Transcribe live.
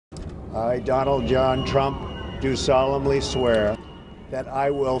I, Donald John Trump, do solemnly swear that I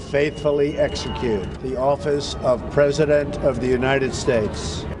will faithfully execute the office of President of the United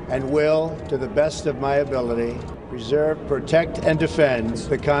States and will, to the best of my ability, preserve, protect, and defend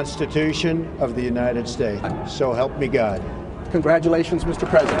the Constitution of the United States. So help me God. Congratulations, Mr.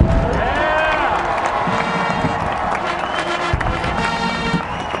 President.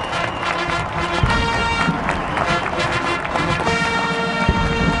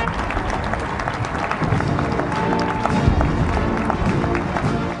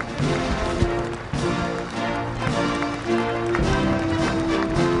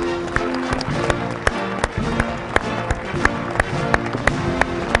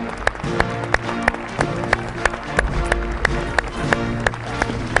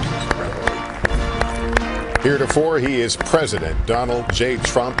 Heretofore, he is President Donald J.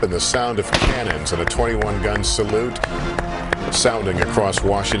 Trump, and the sound of cannons and a 21-gun salute sounding across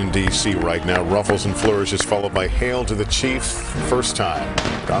Washington, D.C. right now. Ruffles and flourishes followed by Hail to the Chief. First time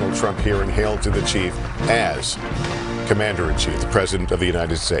Donald Trump hearing Hail to the Chief as Commander-in-Chief, the President of the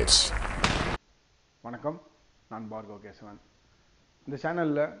United States. வணக்கம், நான் Bhargav Kesavan. இந்த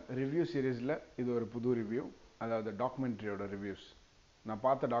சேனலில் review சீரீஸில் இது ஒரு புது review, அதாவது டாக்குமெண்ட்ரியோட reviews. நான்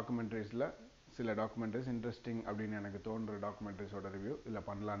பார்த்த டாக்குமெண்ட்ரிஸில் சில டாக்குமெண்ட்ரிஸ் இன்ட்ரெஸ்டிங் அப்படின்னு எனக்கு தோன்ற டாக்குமெண்ட்ரிஸோட ரிவ்யூ இதில்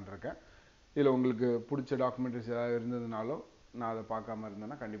பண்ணலான்னு இருக்கேன். இதில் உங்களுக்கு பிடிச்ச டாக்குமெண்ட்ரிஸ் ஏதாவது இருந்ததுனாலோ நான் அதை பார்க்காம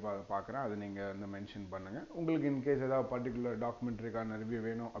இருந்தேன்னா கண்டிப்பாக அதை பார்க்குறேன். அதை நீங்கள் வந்து மென்ஷன் பண்ணுங்கள். உங்களுக்கு இன்கேஸ் ஏதாவது பர்டிகுலர் டாக்குமெண்ட்ரிக்கான ரிவ்யூ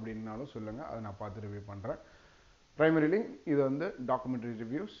வேணும் அப்படின்னாலும் சொல்லுங்கள், அதை நான் பார்த்து ரிவ்யூ பண்ணுறேன். ப்ரைமரிலி இது வந்து டாக்குமெண்ட்ரி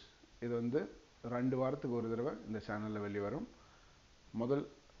ரிவ்யூஸ். இது வந்து 2 வாரத்துக்கு ஒரு தடவை இந்த சேனலில் வெளியே வரும். முதல்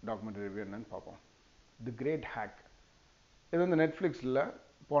டாக்குமெண்ட்ரி ரிவ்யூ என்னன்னு பார்ப்போம். தி கிரேட் ஹேக். இது வந்து நெட்ஃப்ளிக்ஸில்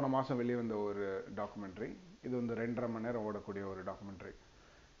போன மாதம் வெளியே வந்த ஒரு டாக்குமெண்ட்ரி. இது வந்து 2.5 மணி நேரம் ஓடக்கூடிய ஒரு டாக்குமெண்ட்ரி.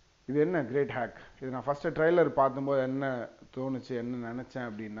 இது என்ன கிரேட் ஹேக்? இது நான் ஃபஸ்ட்டு ட்ரைலர் பார்க்கும்போது என்ன தோணுச்சு, என்ன நினச்சேன்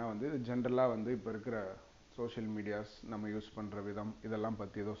அப்படின்னா வந்து இது ஜென்ரலாக வந்து இப்போ இருக்கிற சோஷியல் மீடியாஸ் நம்ம யூஸ் பண்ணுற விதம் இதெல்லாம்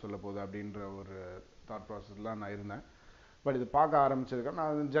பற்றி ஏதோ சொல்ல போகுது அப்படின்ற ஒரு தாட் ப்ராசஸ்லாம் நான் இருந்தேன். பட் இது பார்க்க ஆரம்பிச்சதுக்கு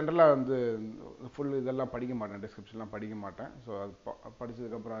நான் ஜென்ரலாக வந்து ஃபுல் இதெல்லாம் படிக்க மாட்டேன், டிஸ்கிரிப்ஷன்லாம் படிக்க மாட்டேன். ஸோ அது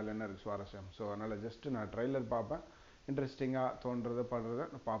படித்ததுக்கப்புறம் அதில் என்ன இருக்குது சுவாரஸ்யம். ஸோ அதனால் ஜஸ்ட்டு நான் ட்ரைலர் பார்ப்பேன், இன்ட்ரெஸ்டிங்காக தோன்றதை படுறதை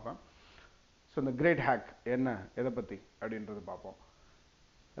நான் பார்ப்பேன். ஸோ இந்த கிரேட் ஹேக் என்ன, எதை பற்றி அப்படின்றது பார்ப்போம்.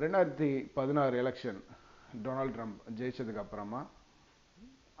 2016 எலெக்ஷன் டொனால்ட் ட்ரம்ப் ஜெயிச்சதுக்கு அப்புறமா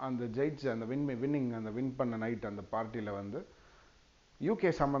அந்த வின் பண்ண நைட் அந்த பார்ட்டியில் வந்து யூகே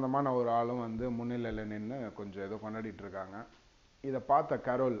சம்மந்தமான ஒரு ஆளும் வந்து முன்னிலையில் நின்று கொஞ்சம் ஏதோ கொண்டாடிட்டு இருக்காங்க. இதை பார்த்த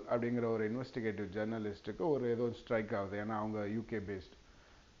கரோல் அப்படிங்கிற ஒரு இன்வெஸ்டிகேட்டிவ் ஜேர்னலிஸ்ட்டுக்கு ஒரு ஏதோ ஸ்ட்ரைக் ஆகுது. ஏன்னா அவங்க யூகே பேஸ்ட்,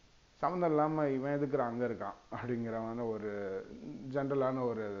 சம்மந்தம் இல்லாமல் இவன் எதுக்குற அங்கே இருக்கான் அப்படிங்கிறவன ஒரு ஜென்ரலான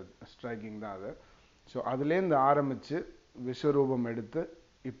ஒரு ஸ்ட்ரைக்கிங் தான் அது. ஸோ அதுலேருந்து ஆரம்பித்து விஸ்வரூபம் எடுத்து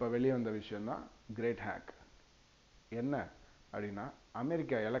இப்போ வெளியே வந்த விஷயந்தான் கிரேட் ஹேக். என்ன அப்படின்னா,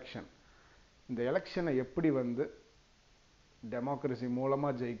 அமெரிக்கா எலெக்ஷன், இந்த எலெக்ஷனை எப்படி வந்து டெமோக்ரஸி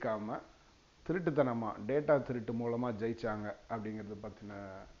மூலமாக ஜெயிக்காமல் திருட்டுத்தனமாக டேட்டா திருட்டு மூலமாக ஜெயிச்சாங்க அப்படிங்கிறத பற்றின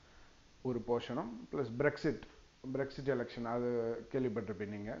ஒரு போர்ஷனும், ப்ளஸ் பிரெக்சிட் எலெக்ஷன் அது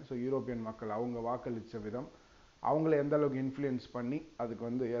கேள்விப்பட்டிருப்பீங்க நீங்கள். ஸோ யூரோப்பியன் மக்கள் அவங்க வாக்களித்த விதம், அவங்கள எந்த அளவுக்கு இன்ஃப்ளூயன்ஸ் பண்ணி அதுக்கு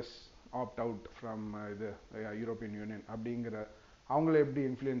வந்து ஆப்ட் அவுட் ஃப்ரம் இது யூரோப்பியன் யூனியன் அப்படிங்கிற அவங்கள எப்படி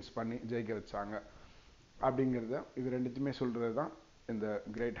இன்ஃப்ளூயன்ஸ் பண்ணி ஜெயிக்க வச்சாங்க அப்படிங்கிறத இது ரெண்டுத்தையுமே சொல்கிறது தான் இந்த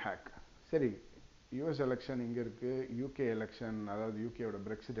கிரேட் ஹேக். சரி, யூஎஸ் எலெக்ஷன் இங்கே இருக்குது, யூகே எலெக்ஷன் அதாவது யூகேயோட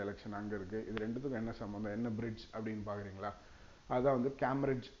பிரெக்சிட் எலெக்ஷன் அங்கே இருக்குது. இது ரெண்டுத்துக்கும் என்ன சம்மந்தம், என்ன பிரிட்ஜ் அப்படின்னு பார்க்குறீங்களா? அதுதான் வந்து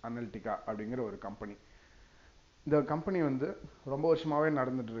கேம்பிரிட்ஜ் அனலிட்டிகா அப்படிங்கிற ஒரு கம்பெனி. இந்த கம்பெனி வந்து ரொம்ப வருஷமாகவே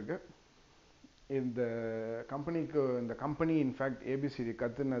நடந்துகிட்ருக்கு. இந்த கம்பெனி இன்ஃபேக்ட் ஏபிசிடி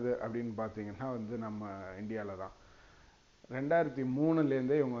கற்றுனது அப்படின்னு பார்த்தீங்கன்னா வந்து நம்ம இந்தியாவில் தான்.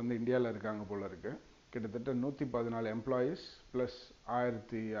 2003 இவங்க வந்து இந்தியாவில் இருக்காங்க போல இருக்குது. கிட்டத்தட்ட 114 எம்ப்ளாயீஸ் ப்ளஸ்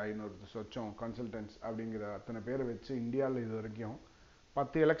 1500 சொச்சம் கன்சல்டன்ட்ஸ் அப்படிங்கிற அத்தனை பேரை வச்சு இந்தியாவில் இது வரைக்கும்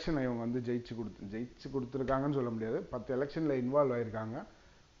 10 எலெக்ஷனை இவங்க வந்து ஜெயிச்சு கொடுத்துருக்காங்கன்னு சொல்ல முடியாது, 10 எலெக்ஷனில் இன்வால்வ் ஆகியிருக்காங்க.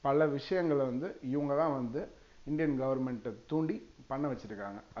 பல விஷயங்களை வந்து இவங்க தான் வந்து இந்தியன் கவர்மெண்ட்டை தூண்டி பண்ண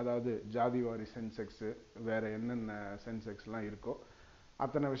வச்சுருக்காங்க. அதாவது ஜாதிவாரி சென்செக்ஸு, வேறு என்னென்ன சென்செக்ஸ்லாம் இருக்கோ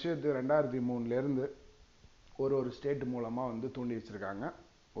அத்தனை விஷயத்துக்கு 2003 ஒரு ஸ்டேட் மூலமாக வந்து தூண்டி வச்சுருக்காங்க.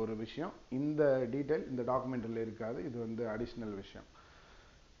 ஒரு விஷயம், இந்த டீட்டெயில் இந்த டாக்குமெண்ட்டில் இருக்காது, இது வந்து அடிஷ்னல் விஷயம்.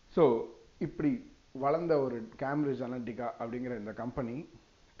 ஸோ இப்படி வளர்ந்த ஒரு கேம்பிரிட்ஜ் அனலிட்டிகா அப்படிங்கிற இந்த கம்பெனி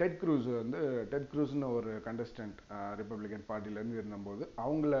டெட் க்ரூஸ்னு ஒரு கண்டஸ்டன்ட் ரிப்பப்ளிகன் பார்ட்டிலேருந்து இருந்தபோது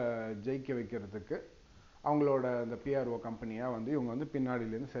அவங்கள ஜெயிக்க வைக்கிறதுக்கு அவங்களோட இந்த பிஆர்ஓ கம்பெனியாக வந்து இவங்க வந்து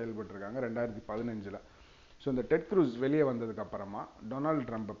பின்னாடியிலேருந்து செயல்பட்டுருக்காங்க 2015. ஸோ இந்த டெட் க்ரூஸ் வெளியே வந்ததுக்கப்புறமா டொனால்ட்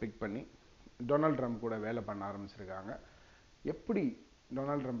ட்ரம்ப்பை பிக் பண்ணி டொனால்ட் ட்ரம்ப் கூட வேலை பண்ண ஆரம்பிச்சிருக்காங்க. எப்படி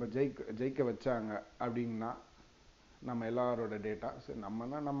டொனால்ட் ட்ரம்ப்பை ஜெயிக்க வச்சாங்க அப்படின்னா, நம்ம எல்லாரோட டேட்டா,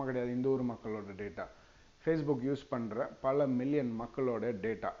 நம்மனா நம்ம கிடையாது, இந்த ஊர் மக்களோட டேட்டா, ஃபேஸ்புக் யூஸ் பண்ணுற பல மில்லியன் மக்களோட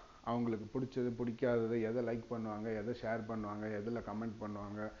டேட்டா, அவங்களுக்கு பிடிச்சது பிடிக்காதது, எதை லைக் பண்ணுவாங்க, எதை ஷேர் பண்ணுவாங்க, எதில் கமெண்ட்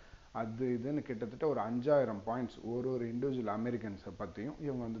பண்ணுவாங்க, அது இதுன்னு கிட்டத்தட்ட ஒரு 5000 பாயிண்ட்ஸ் ஒரு இண்டிவிஜுவல் அமெரிக்கன்ஸை பற்றியும்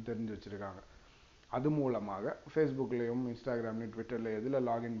இவங்க வந்து தெரிஞ்சு வச்சுருக்காங்க. அது மூலமாக ஃபேஸ்புக்லேயும் இன்ஸ்டாகிராம்லேயும் ட்விட்டரில் எதில்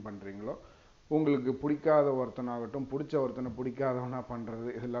லாகின் பண்ணுறீங்களோ உங்களுக்கு பிடிக்காத ஒருத்தனாகட்டும் பிடிச்ச ஒருத்தனை பிடிக்காதவனா பண்ணுறது,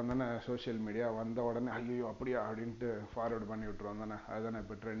 இதெல்லாம் தானே சோஷியல் மீடியா. வந்த உடனே ஐயோ அப்படியா அப்படின்ட்டு ஃபார்வர்டு பண்ணி விட்டுருவோம் தானே, அதுதானே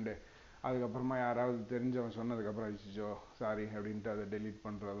இப்போ ட்ரெண்டு. அதுக்கப்புறமா யாராவது தெரிஞ்சவன் சொன்னதுக்கப்புறம் ஐயோ சாரி அப்படின்ட்டு அதை டெலீட்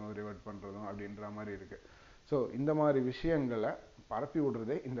பண்ணுறதும் ரிவர்ட் பண்ணுறதும் அப்படின்ற மாதிரி இருக்குது. ஸோ இந்த மாதிரி விஷயங்களை பரப்பி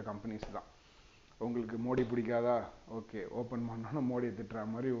விடுறதே இந்த கம்பெனிஸ் தான். உங்களுக்கு மோடி பிடிக்காதா, ஓகே ஓப்பன் பண்ணோன்னா மோடியை திட்டுற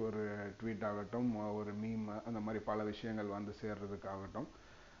மாதிரி ஒரு ட்வீட் ஆகட்டும், ஒரு மீம், அந்த மாதிரி பல விஷயங்கள் வந்து சேர்றதுக்காகட்டும்,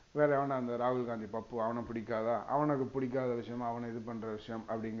 வேறு எவனா அந்த ராகுல் காந்தி பப்பு அவனை பிடிக்காதா, அவனுக்கு பிடிக்காத விஷயம், அவனை இது பண்ணுற விஷயம்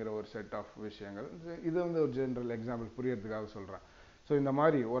அப்படிங்கிற ஒரு செட் ஆஃப் விஷயங்கள். இது வந்து ஒரு ஜென்ரல் எக்ஸாம்பிள் புரியறதுக்காக சொல்கிறேன். ஸோ இந்த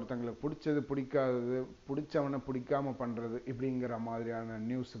மாதிரி ஒருத்தங்களுக்கு பிடிச்சது பிடிக்காதது, பிடிச்சவனை பிடிக்காம பண்ணுறது, இப்படிங்கிற மாதிரியான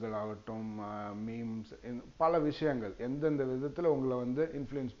நியூஸுகள் ஆகட்டும், மீம்ஸ், பல விஷயங்கள் எந்தெந்த விதத்தில் உங்களை வந்து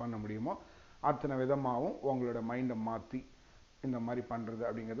இன்ஃப்ளூயன்ஸ் பண்ண முடியுமோ அத்தனை விதமாகவும் உங்களோட மைண்டை மாற்றி இந்த மாதிரி பண்ணுறது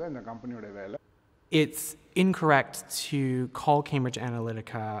அப்படிங்கிறது இந்த கம்பெனியோட வேலை. It's incorrect to call Cambridge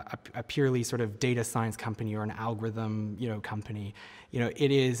Analytica a purely sort of data science company or an algorithm, company.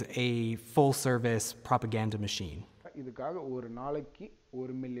 It is a full-service propaganda machine. இதுக்காக ஒரு நாளைக்கு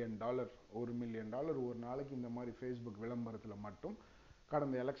 $1 மில்லியன் ஒரு நாளைக்கு இந்த மாதிரி ஃபேஸ்புக் விளம்பரத்தில் மட்டும்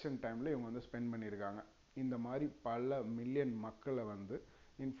கடந்த எலெக்ஷன் டைமில் இவங்க வந்து ஸ்பெண்ட் பண்ணியிருக்காங்க. இந்த மாதிரி பல மில்லியன் மக்களை வந்து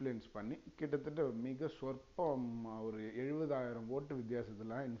இன்ஃப்ளூயன்ஸ் பண்ணி கிட்டத்தட்ட மிக சொற்பம் ஒரு 70,000 ஓட்டு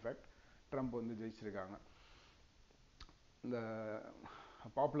வித்தியாசத்தில் இன்ஃபேக்ட் ட்ரம்ப் வந்து ஜெயிச்சிருக்காங்க. இந்த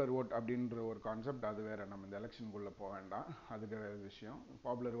பாப்புலர் ஓட் அப்படின்ற ஒரு கான்செப்ட் அது வேறு, நம்ம இந்த எலெக்ஷனுக்குள்ளே போக வேண்டாம், அதுக்கு விஷயம்.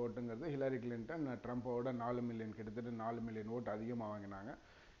 பாப்புலர் ஓட்டுங்கிறது ஹிலாரி கிளின்டன் ட்ரம்ப்போட 4 மில்லியன் கிட்டத்தட்ட 4 மில்லியன் ஓட்டு அதிகமாக வாங்கினாங்க.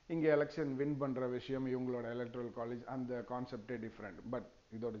 இங்கே எலெக்ஷன் வின் பண்ணுற விஷயம் இவங்களோட எலக்ட்ரல் காலேஜ், அந்த கான்செப்டே டிஃப்ரெண்ட். பட்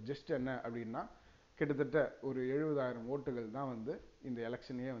இதோட ஜஸ்ட் என்ன அப்படின்னா கிட்டத்தட்ட ஒரு 70,000 ஓட்டுகள் தான் வந்து இந்த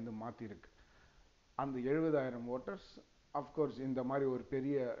எலெக்ஷனையே வந்து மாற்றிருக்கு. அந்த 70,000 ஓட்டர்ஸ் அஃப்கோர்ஸ் இந்த மாதிரி ஒரு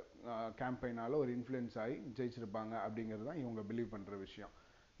பெரிய கேம்பெயினால் ஒரு இன்ஃப்ளூயன்ஸ் ஆகி ஜெயிச்சிருப்பாங்க அப்படிங்கிறது தான் இவங்க பிலீவ் பண்ணுற விஷயம்.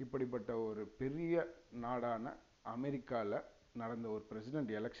 இப்படிப்பட்ட ஒரு பெரிய நாடான அமெரிக்காவில் நடந்த ஒரு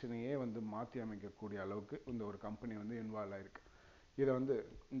பிரசிடென்ட் எலெக்ஷனையே வந்து மாற்றி அமைக்கக்கூடிய அளவுக்கு இந்த ஒரு கம்பெனி வந்து இன்வால்வ் ஆகிருக்கு. இதை வந்து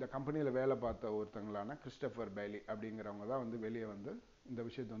இந்த கம்பெனியில் வேலை பார்த்த ஒருத்தங்களான கிறிஸ்டோபர் பைலி அப்படிங்கிறவங்க தான் வந்து வெளியே வந்து இந்த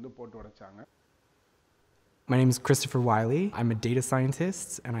விஷயத்தை வந்து போட்டு உடைச்சாங்க. My name is Christopher Wylie. I'm a data scientist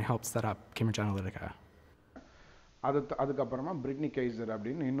and I helped set up Cambridge Analytica. அதுக்கப்புறமா Brittany Kaiser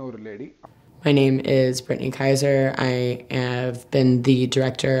அப்படின்னு இன்னொரு lady. My name is Brittany Kaiser. I have been the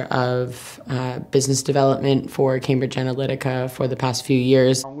director of business development for Cambridge Analytica for the past few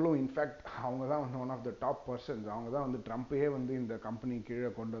years. அவங்களும் in fact அவங்க தான் வந்து one of the top persons. அவங்க தான் வந்து ட்ரம்ப்பையே வந்து இந்த கம்பெனி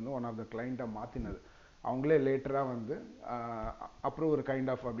கீழே கொண்டு வந்து ஒன் ஆஃப் த கிளைண்ட்டாக மாற்றினது. அவங்களே லேட்டராக வந்து அப்புறம் ஒரு கைண்ட்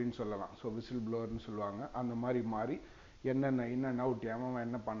ஆஃப் அப்படின்னு சொல்லலாம், ஸோ விசில் ப்ளோவர்னு சொல்லுவாங்க, அந்த மாதிரி மாறி என்னென்ன இன் அண்ட் அவுட் எவன்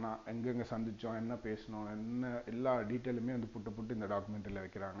என்ன பண்ணால், எங்கெங்கே சந்தித்தோம், என்ன பேசணும், என்ன எல்லா டீட்டெயிலுமே வந்து புட்டு இந்த டாக்குமெண்ட்டில்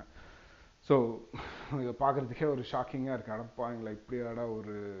வைக்கிறாங்க. ஸோ இதை பார்க்குறதுக்கே ஒரு ஷாக்கிங்காக இருக்குது. அடப்பாங்களா இப்படியாடா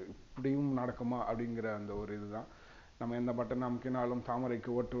ஒரு இப்படியும் நடக்குமா அப்படிங்கிற அந்த ஒரு இதுதான். நம்ம எந்த பட்டன் அமுக்கினாலும்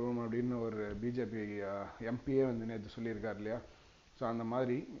தாமரைக்கு ஓட்டுவோம் அப்படின்னு ஒரு பிஜேபி எம்பியே வந்து நேற்று சொல்லியிருக்காரு இல்லையா. ஸோ அந்த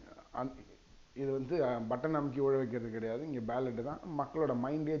மாதிரி இது வந்து பட்டன் அமுக்கி ஊழ வைக்கிறது கிடையாது, இங்கே பேலட் தான் மக்களோட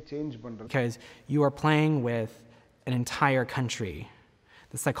மைண்டே சேஞ்ச் பண்ணுறது. Because you are playing with an entire country,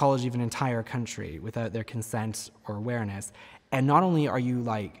 the psychology of an entire country without their consent or awareness. And not only are you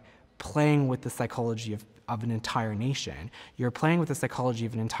like playing with the psychology of an entire nation, you're playing with the psychology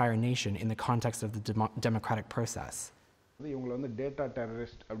of an entire nation in the context of the democratic process. இவங்களை வந்து data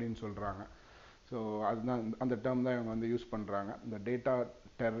terrorist அப்படின்னு சொல்கிறாங்க. So அதுதான் அந்த term தான் இவங்க வந்து use பண்ணுறாங்க. இந்த டேட்டா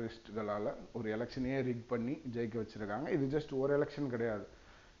டெரரிஸ்ட்களால் ஒரு எலெக்ஷனையே ரிக் பண்ணி ஜெயிக்க வச்சுருக்காங்க. இது ஜஸ்ட் ஒரு எலெக்ஷன் கிடையாது,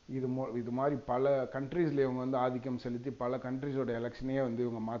 இது மாதிரி பல கண்ட்ரீஸில் இவங்க வந்து ஆதிக்கம் செலுத்தி பல கண்ட்ரீஸோட எலெக்ஷனையே வந்து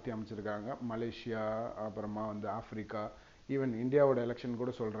இவங்க மாற்றி அமைச்சிருக்காங்க. மலேசியா, அப்புறமா வந்து ஆஃப்ரிக்கா, ஈவன் இந்தியாவோட எலெக்ஷன்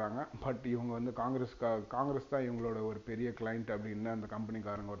கூட சொல்கிறாங்க. பட் இவங்க வந்து காங்கிரஸ் தான் இவங்களோட ஒரு பெரிய கிளைண்ட் அப்படின்னு அந்த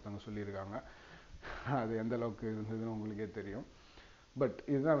கம்பெனிக்காரங்க ஒருத்தவங்க சொல்லியிருக்காங்க. அது எந்த அளவுக்கு இருந்ததுன்னு உங்களுக்கே தெரியும். பட்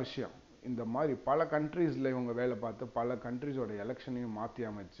இதுதான் விஷயம். இந்த மாதிரி பல கண்ட்ரீஸில் இவங்க வேலை பார்த்து பல கண்ட்ரீஸோட எலெக்ஷனையும் மாற்றி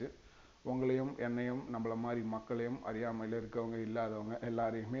அமைச்சு உங்களையும் என்னையும் நம்மள மாதிரி மக்களையும் அறியாமையில் இருக்கவங்க இல்லாதவங்க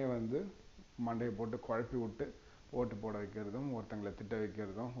எல்லாரையுமே வந்து மண்டையை போட்டு குழப்பி விட்டு ஓட்டு போட வைக்கிறதும், ஒருத்தங்களை திட்ட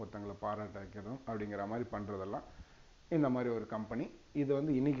வைக்கிறதும், ஒருத்தங்களை பாராட்ட வைக்கிறதும் அப்படிங்கிற மாதிரி பண்ணுறதெல்லாம் இந்த மாதிரி ஒரு கம்பெனி. இது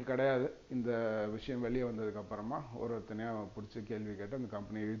வந்து இன்றைக்கி கிடையாது, இந்த விஷயம் வெளியே வந்ததுக்கப்புறமா ஒருத்தனையாக பிடிச்சி கேள்வி கேட்டு அந்த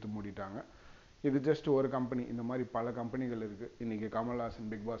கம்பெனியை இழுத்து மூடிட்டாங்க. இது ஜஸ்ட் ஒரு கம்பெனி, இந்த மாதிரி பல கம்பெனிகள் இருக்குது. இன்றைக்கி கமல்ஹாசன்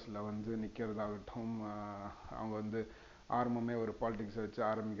பிக் பாஸில் வந்து நிற்கிறதாகட்டும், அவங்க வந்து ஆரம்பமே ஒரு பாலிடிக்ஸை வச்சு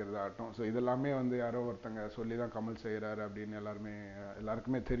ஆரம்பிக்கிறதாகட்டும். ஸோ இதெல்லாமே வந்து யாரோ ஒருத்தங்க சொல்லி தான் கமல் செய்கிறாரு அப்படின்னு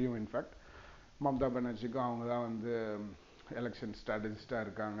எல்லாருக்குமே தெரியும். இன்ஃபேக்ட் மம்தா பானர்ஜிக்கும் அவங்க தான் வந்து எலெக்ஷன் ஸ்ட்ராட்டஜிஸ்டாக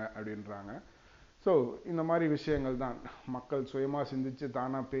இருக்காங்க அப்படின்றாங்க. ஸோ இந்த மாதிரி விஷயங்கள் தான். மக்கள் சுயமாக சிந்தித்து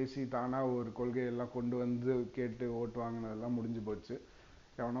தானாக பேசி தானாக ஒரு கொள்கையெல்லாம் கொண்டு வந்து கேட்டு ஓட்டு வாங்கினதெல்லாம் முடிஞ்சு போச்சு.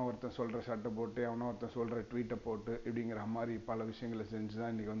 எவனோ ஒருத்தன் சொல்கிற ஷர்ட்டை போட்டு, எவனோ ஒருத்தன் சொல்கிற ட்வீட்டை போட்டு இப்படிங்கிற மாதிரி பல விஷயங்களை செஞ்சு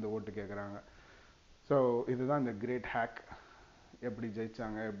தான் இன்றைக்கி வந்து ஓட்டு கேட்குறாங்க. ஸோ இதுதான் இந்த கிரேட் ஹேக். எப்படி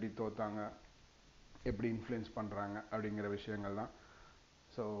ஜெயித்தாங்க, எப்படி தோத்தாங்க, எப்படி இன்ஃப்ளூயன்ஸ் பண்ணுறாங்க அப்படிங்கிற விஷயங்கள் தான்.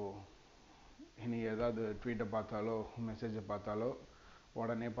 ஸோ இனி ஏதாவது ட்வீட்டை பார்த்தாலோ மெசேஜை பார்த்தாலோ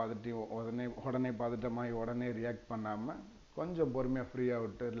உடனே பார்த்துட்டமாய் உடனே ரியாக்ட் பண்ணாமல் கொஞ்சம் பொறுமையாக ஃப்ரீயாக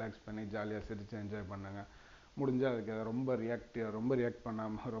விட்டு ரிலாக்ஸ் பண்ணி ஜாலியாக சிரித்து என்ஜாய் பண்ணுங்கள். முடிஞ்சால் அதுக்கு ரொம்ப ரியாக்ட்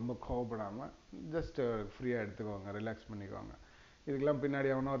பண்ணாமல், ரொம்ப கோவப்படாமல் ஜஸ்ட் ஃப்ரீயாக எடுத்துக்கோங்க, ரிலாக்ஸ் பண்ணிக்கோங்க. இதுக்கெல்லாம் பின்னாடி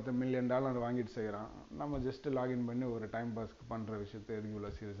அவனா ஒருத்தர் $1 million வாங்கிட்டு செய்கிறான். நம்ம ஜஸ்ட்டு லாகின் பண்ணி ஒரு டைம் பாஸ்க்கு பண்ணுற விஷயத்தை எதுக்கு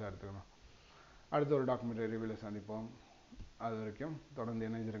இவ்வளோ சீரியஸாக எடுத்துக்கணும். அடுத்த ஒரு டாக்குமெண்ட்ரி ரிவ்யூவில் சந்திப்போம். அது வரைக்கும் தொடர்ந்து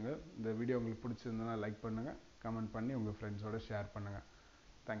இணைஞ்சிருங்க. இந்த வீடியோ உங்களுக்கு பிடிச்சிருந்ததுன்னா லைக் பண்ணுங்கள், கமெண்ட் பண்ணி உங்கள் ஃப்ரெண்ட்ஸோடு ஷேர் பண்ணுங்கள்.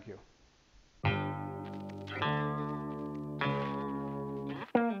 தேங்க்யூ.